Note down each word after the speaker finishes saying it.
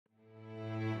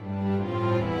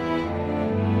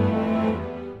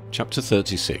Chapter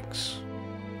 36.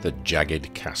 The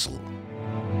Jagged Castle.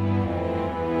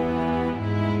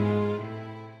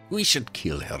 "We should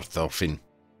kill her, Thorfinn,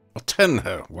 or turn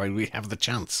her while we have the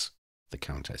chance," the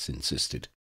Countess insisted.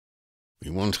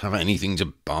 "We won't have anything to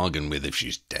bargain with if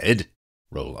she's dead,"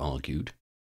 Rowle argued.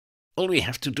 "All we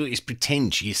have to do is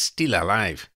pretend she is still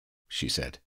alive," she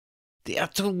said. "They are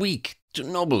too weak, too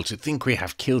noble to think we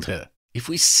have killed her, if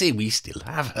we say we still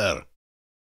have her."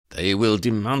 "They will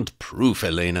demand proof,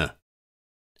 Elena."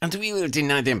 "And we will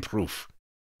deny them proof.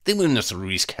 They will not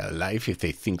risk her life if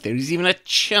they think there is even a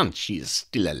chance she is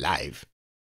still alive."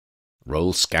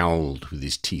 Rowle scowled with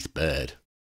his teeth bared.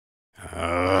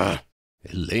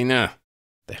 Elena,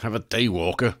 they have a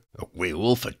daywalker, a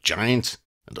werewolf, a giant,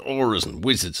 and aurors and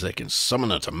wizards they can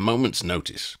summon at a moment's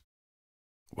notice.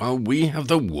 While we have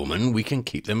the woman, we can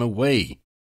keep them away.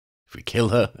 If we kill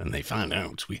her and they find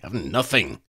out, we have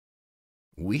nothing.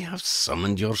 We have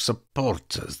summoned your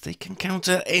supporters. They can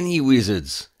counter any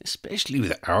wizards, especially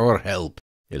with our help,"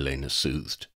 Elena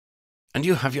soothed. "And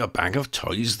you have your bag of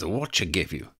toys the Watcher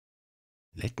gave you.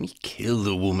 Let me kill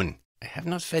the woman. I have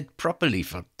not fed properly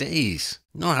for days,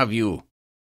 nor have you."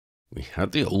 "We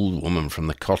had the old woman from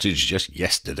the cottage just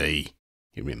yesterday,"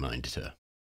 he reminded her.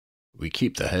 "We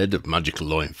keep the head of magical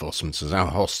law enforcement as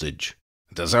our hostage,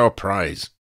 and as our prize.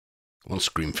 One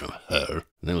scream from her,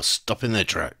 and they will stop in their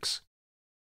tracks.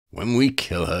 When we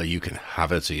kill her, you can have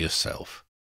her to yourself.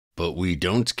 But we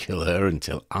don't kill her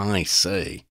until I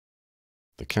say."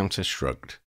 The Countess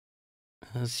shrugged.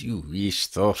 "As you wish,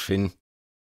 Thorfinn.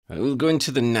 I will go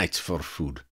into the night for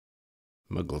food.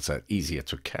 Muggles are easier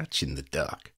to catch in the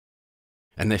dark,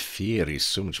 and their fear is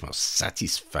so much more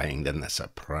satisfying than the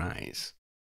surprise.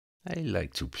 I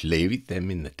like to play with them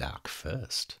in the dark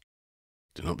first."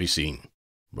 "Do not be seen,"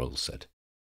 Rowle said.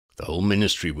 "The whole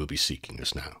ministry will be seeking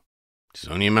us now. It is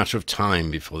only a matter of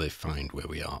time before they find where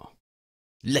we are."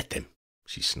 "Let them,"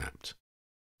 she snapped.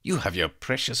 "You have your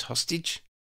precious hostage.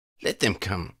 Let them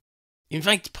come.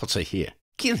 Invite Potter here.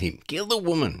 Kill him, kill the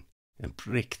woman, and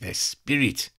break their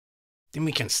spirit. Then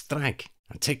we can strike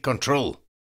and take control."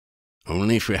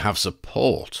 "Only if we have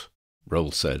support,"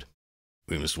 Rowle said.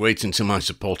 "We must wait until my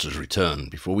supporters return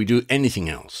before we do anything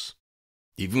else.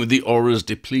 Even with the auras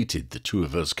depleted, the two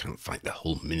of us can't fight the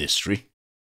whole ministry."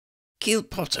 "Kill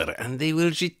Potter and they will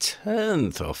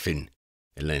return, Thorfinn,"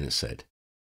 Elena said.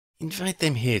 "Invite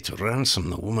them here to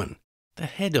ransom the woman, the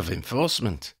head of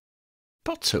enforcement.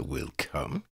 Potter will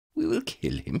come, we will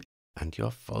kill him, and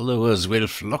your followers will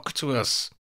flock to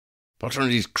us. Potter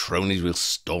and his cronies will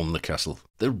storm the castle.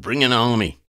 They'll bring an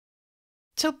army.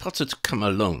 Tell Potter to come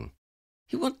alone.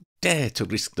 He won't dare to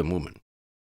risk the woman.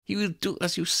 He will do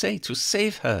as you say to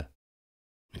save her."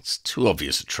 "It's too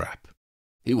obvious a trap.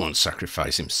 He won't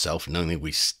sacrifice himself knowing that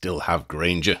we still have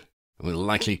Granger, and will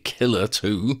likely kill her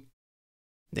too."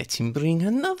 "Let him bring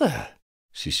another,"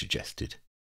 she suggested.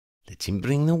 "Let him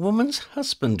bring the woman's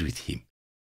husband with him.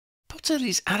 Potter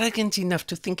is arrogant enough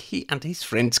to think he and his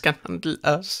friends can handle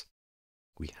us.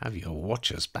 We have your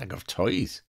Watcher's bag of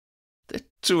toys. The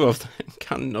two of them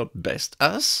cannot best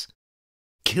us.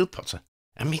 Kill Potter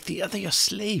and make the other your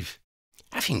slave.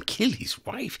 Have him kill his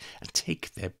wife and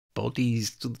take their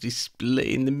bodies to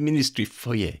display in the ministry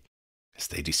foyer. As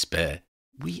they despair,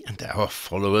 we and our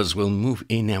followers will move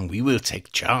in and we will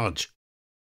take charge.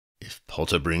 If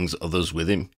Potter brings others with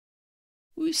him,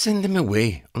 we send them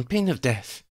away on pain of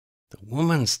death, the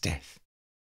woman's death.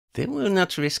 They will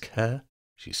not risk her,"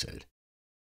 she said.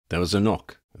 There was a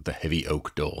knock at the heavy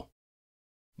oak door.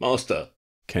 "Master,"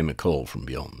 came a call from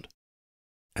beyond.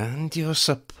 "And your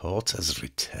supporters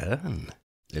return,"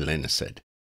 Elena said.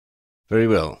 "Very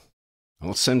well. I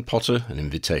will send Potter an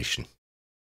invitation."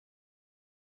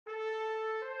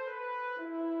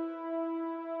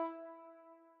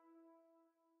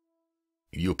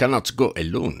 "You cannot go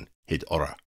alone, Head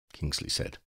Aura," Kingsley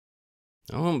said.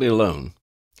 "I won't be alone,"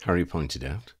 Harry pointed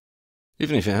out.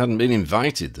 "Even if I hadn't been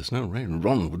invited, there's no way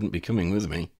Ron wouldn't be coming with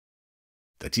me."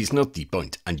 "That is not the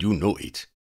point, and you know it,"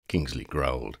 Kingsley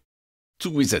growled. "Two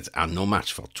wizards are no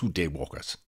match for 2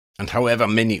 daywalkers, and however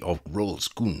many of Rowle's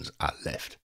goons are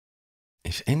left."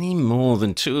 "If any more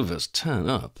than 2 of us turn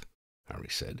up," Harry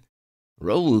said,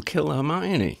 "Rowle will kill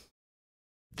Hermione."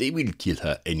 "They will kill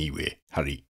her anyway,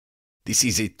 Harry. This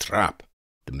is a trap,"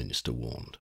 the minister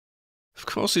warned. "Of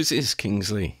course it is,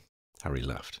 Kingsley," Harry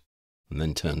laughed, and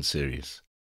then turned serious.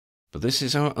 "But this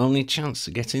is our only chance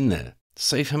to get in there, to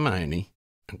save Hermione,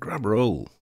 and grab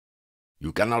Rowle."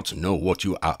 "You cannot know what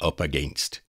you are up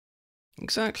against."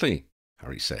 "Exactly,"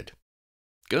 Harry said.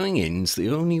 "Going in's the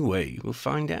only way we'll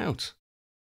find out.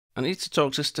 I need to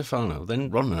talk to Stefano, then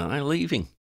Ron and I are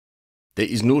leaving." "There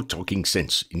is no talking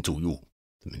sense into you.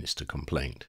 the minister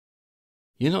complained.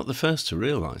 "You're not the first to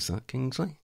realise that,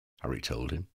 Kingsley," Harry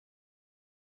told him.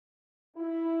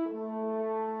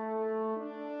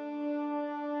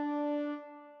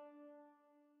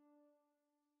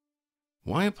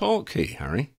 "Why a portkey,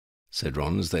 Harry?" said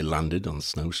Ron as they landed on the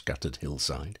snow-scattered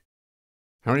hillside.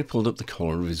 Harry pulled up the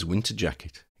collar of his winter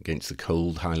jacket against the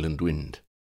cold Highland wind.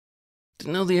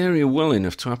 "Didn't know the area well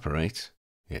enough to apparate,"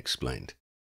 he explained.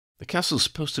 "The castle's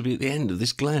supposed to be at the end of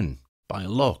this glen, by a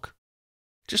loch,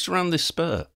 just around this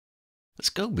spur. Let's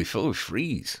go before we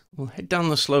freeze. We'll head down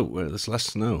the slope where there's less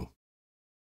snow."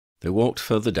 They walked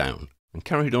further down and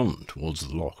carried on towards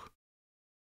the loch.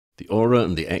 The Auror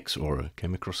and the ex-Auror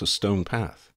came across a stone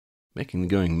path, making the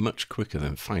going much quicker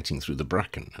than fighting through the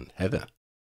bracken and heather.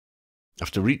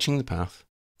 After reaching the path,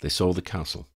 they saw the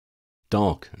castle,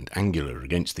 dark and angular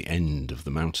against the end of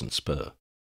the mountain spur.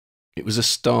 It was a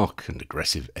stark and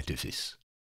aggressive edifice,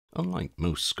 unlike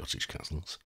most Scottish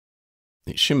castles.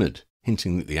 It shimmered,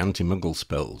 hinting at the anti-Muggle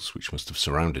spells which must have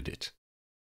surrounded it.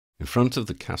 In front of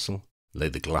the castle lay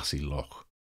the glassy loch.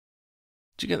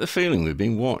 "Do you get the feeling we've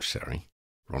been watched, Harry?"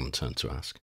 Ron turned to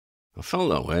ask. "I felt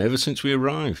that way ever since we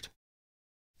arrived."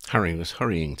 Harry was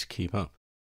hurrying to keep up.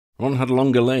 Ron had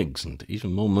longer legs and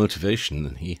even more motivation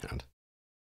than he had.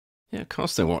 "Yeah, of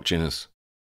course they're watching us.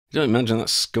 You don't imagine that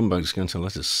scumbag's going to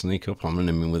let us sneak up on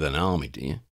him with an army, do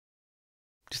you?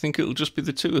 Do you think it'll just be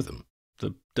the two of them?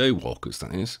 The daywalkers,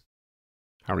 that is?"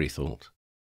 Harry thought.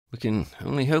 "We can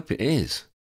only hope it is.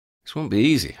 This won't be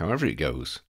easy, however it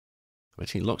goes. I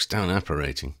bet he locks down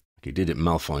apparating, like he did at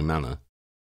Malfoy Manor."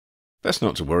 "Best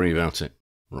not to worry about it,"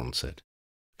 Ron said.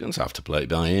 "We're going to have to play it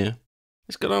by ear.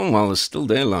 Let's get on while there's still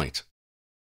daylight."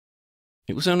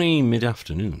 It was only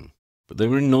mid-afternoon, but they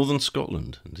were in northern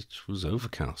Scotland, and it was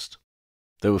overcast.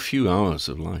 There were few hours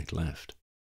of light left.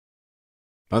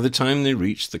 By the time they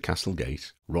reached the castle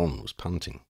gate, Ron was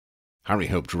panting. Harry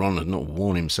hoped Ron had not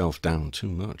worn himself down too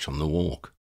much on the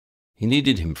walk. He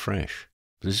needed him fresh,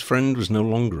 but his friend was no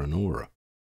longer an Auror.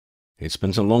 He had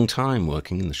spent a long time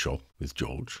working in the shop with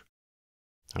George.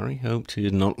 Harry hoped he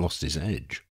had not lost his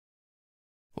edge.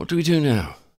 "What do we do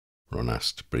now?" Ron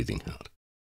asked, breathing hard.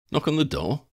 "Knock on the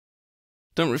door?"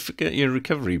 "Don't forget your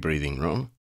recovery breathing,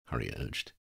 Ron," Harry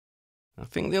urged. "I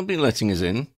think they'll be letting us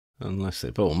in, unless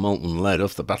they pour molten lead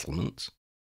off the battlements."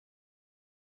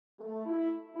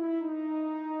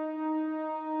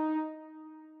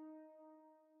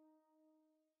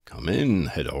 "Come in,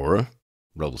 head Auror,"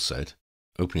 Rowle said,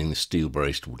 opening the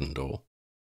steel-braced wooden door.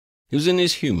 He was in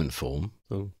his human form,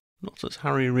 though not as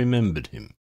Harry remembered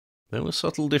him. There were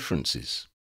subtle differences.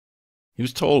 He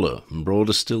was taller and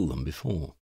broader still than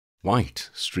before. White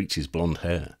streaked his blonde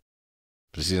hair,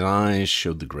 but his eyes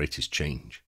showed the greatest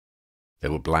change. They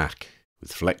were black,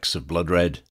 with flecks of blood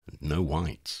red and no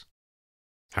whites.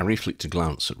 Harry flicked a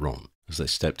glance at Ron as they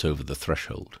stepped over the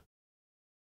threshold.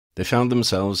 They found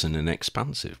themselves in an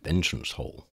expansive entrance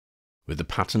hall, with a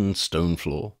patterned stone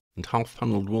floor and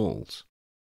half-panelled walls.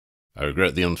 "I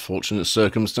regret the unfortunate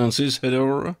circumstances, Head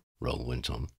Auror," Rowle went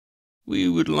on. "We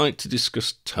would like to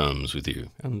discuss terms with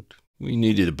you, and we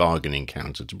needed a bargaining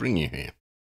counter to bring you here."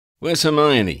 "Where's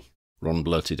Hermione?" Ron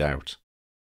blurted out.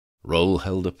 Rowle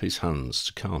held up his hands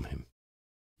to calm him.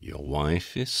 "Your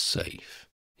wife is safe,"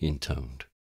 he intoned.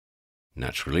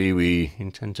 "Naturally, we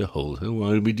intend to hold her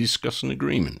while we discuss an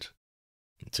agreement.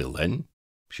 Until then,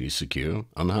 she's secure,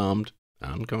 unharmed,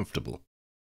 and comfortable."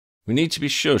 "We need to be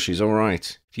sure she's all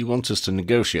right, if you want us to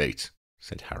negotiate,"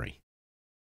 said Harry.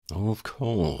 "Of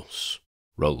course,"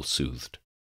 Rowle soothed.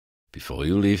 "Before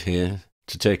you leave here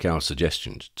to take our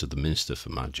suggestions to the Minister for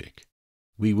Magic,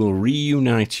 we will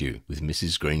reunite you with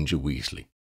Mrs. Granger Weasley.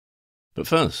 But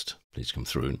first, please come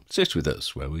through and sit with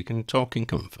us where we can talk in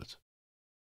comfort."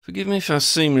 "Forgive me if I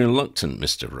seem reluctant,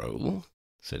 Mr. Rowle,"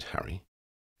 said Harry.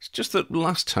 "It's just that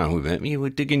last time we met you were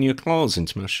digging your claws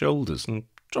into my shoulders and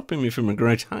dropping me from a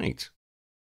great height."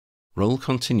 Rowle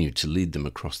continued to lead them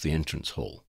across the entrance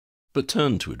hall, but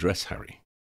turned to address Harry.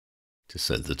 "'Tis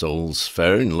said that all's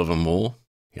fair in love and war,"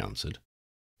 he answered.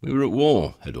 "We were at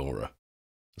war, Head Auror.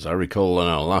 As I recall on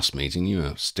our last meeting, you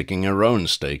were sticking a rowan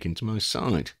stake into my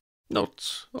side.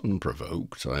 Not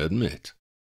unprovoked, I admit.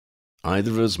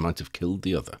 Either of us might have killed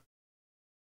the other."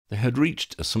 They had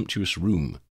reached a sumptuous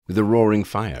room with a roaring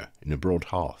fire in a broad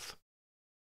hearth.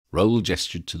 Rowle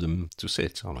gestured to them to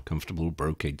sit on a comfortable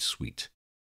brocade suite.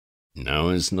 "Now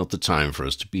is not the time for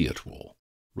us to be at war,"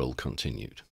 Rowle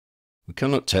continued. "We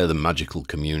cannot tear the magical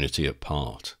community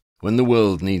apart when the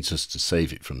world needs us to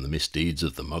save it from the misdeeds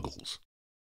of the Muggles."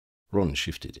 Ron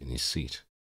shifted in his seat.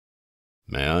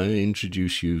 "May I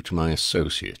introduce you to my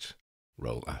associate?"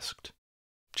 Rowle asked.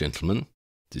 "Gentlemen,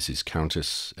 This is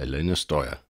Countess Elena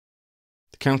Stoia."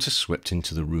 The Countess swept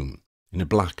into the room, in a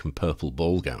black and purple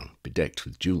ball gown bedecked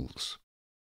with jewels.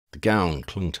 The gown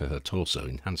clung to her torso,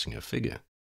 enhancing her figure.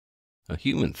 Her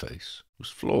human face was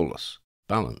flawless,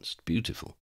 balanced,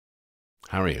 beautiful.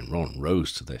 Harry and Ron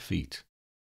rose to their feet.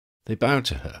 They bowed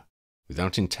to her,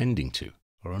 without intending to,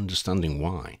 or understanding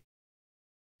why.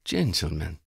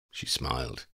 "Gentlemen," she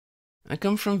smiled, "I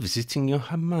come from visiting your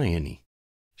Hermione.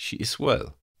 She is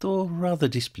well, though rather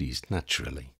displeased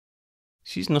naturally.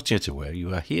 She is not yet aware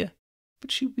you are here,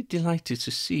 but she will be delighted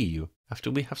to see you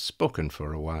after we have spoken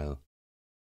for a while."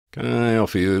 "Can I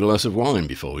offer you a glass of wine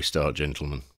before we start,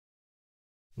 gentlemen?"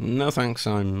 "No thanks,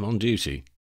 I'm on duty,"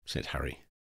 said Harry.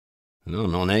 "And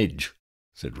I'm on edge,"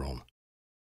 said Ron.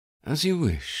 "As you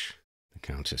wish," the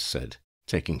Countess said,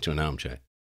 taking to an armchair.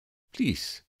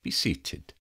 "Please be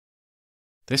seated."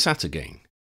 They sat again.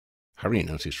 Harry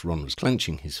noticed Ron was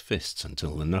clenching his fists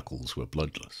until the knuckles were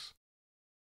bloodless.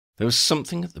 There was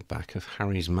something at the back of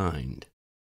Harry's mind.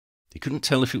 He couldn't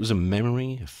tell if it was a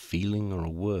memory, a feeling, or a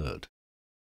word.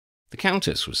 The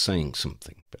Countess was saying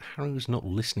something, but Harry was not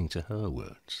listening to her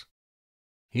words.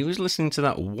 He was listening to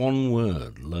that one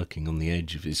word lurking on the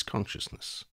edge of his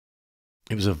consciousness.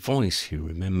 It was a voice he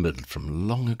remembered from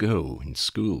long ago in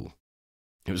school.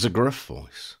 It was a gruff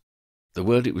voice. The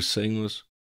word it was saying was,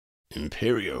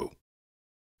 "Imperio."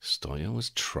 Stoia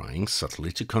was trying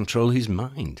subtly to control his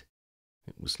mind.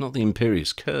 It was not the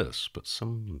Imperious curse, but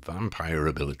some vampire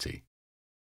ability.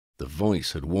 The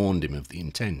voice had warned him of the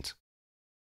intent.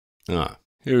 "Ah,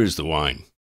 here is the wine,"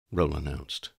 Rowle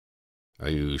announced.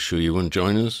 "Are you sure you won't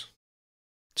join us?"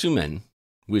 2 men,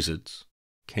 wizards,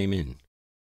 came in.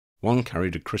 One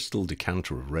carried a crystal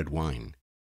decanter of red wine.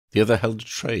 The other held a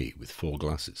tray with 4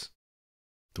 glasses.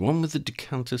 The one with the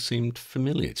decanter seemed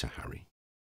familiar to Harry.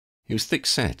 He was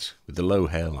thick-set, with a low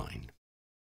hairline.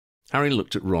 Harry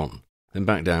looked at Ron, then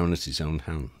back down at his own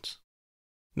hands.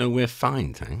 "No, we're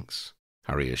fine, thanks,"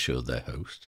 Harry assured their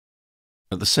host.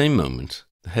 At the same moment,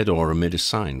 the head aura made a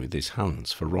sign with his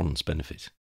hands for Ron's benefit.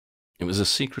 It was a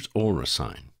secret aura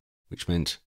sign, which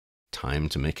meant, "Time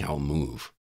to make our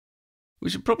move." "We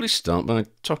should probably start by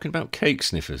talking about cake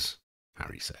sniffers,"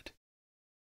 Harry said.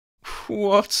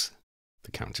 "What?"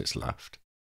 the Countess laughed.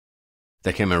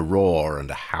 There came a roar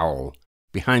and a howl.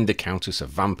 Behind the Countess, a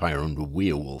vampire and a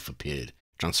werewolf appeared,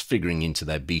 transfiguring into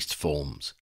their beast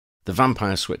forms. The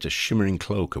vampire swept a shimmering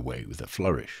cloak away with a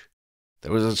flourish.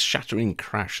 There was a shattering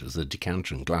crash as the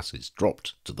decanter and glasses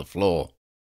dropped to the floor.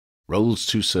 Rowle's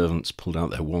 2 servants pulled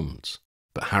out their wands,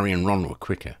 but Harry and Ron were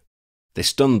quicker. They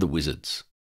stunned the wizards.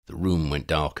 The room went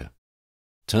darker.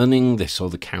 Turning, they saw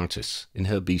the Countess, in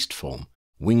her beast form,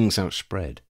 wings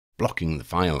outspread, blocking the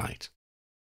firelight.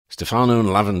 Stefano and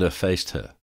Lavender faced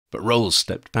her, but Rowle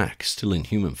stepped back, still in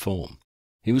human form.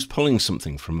 He was pulling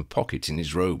something from a pocket in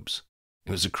his robes.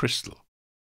 It was a crystal.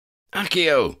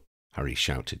 "Accio!" Harry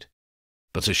shouted,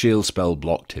 but a shield spell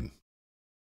blocked him.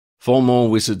 4 more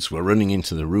wizards were running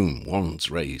into the room, wands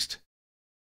raised.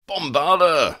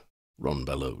 "Bombarda!" Ron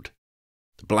bellowed.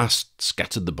 The blast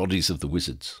scattered the bodies of the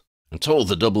wizards and tore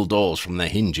the double doors from their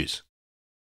hinges.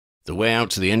 The way out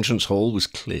to the entrance hall was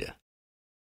clear.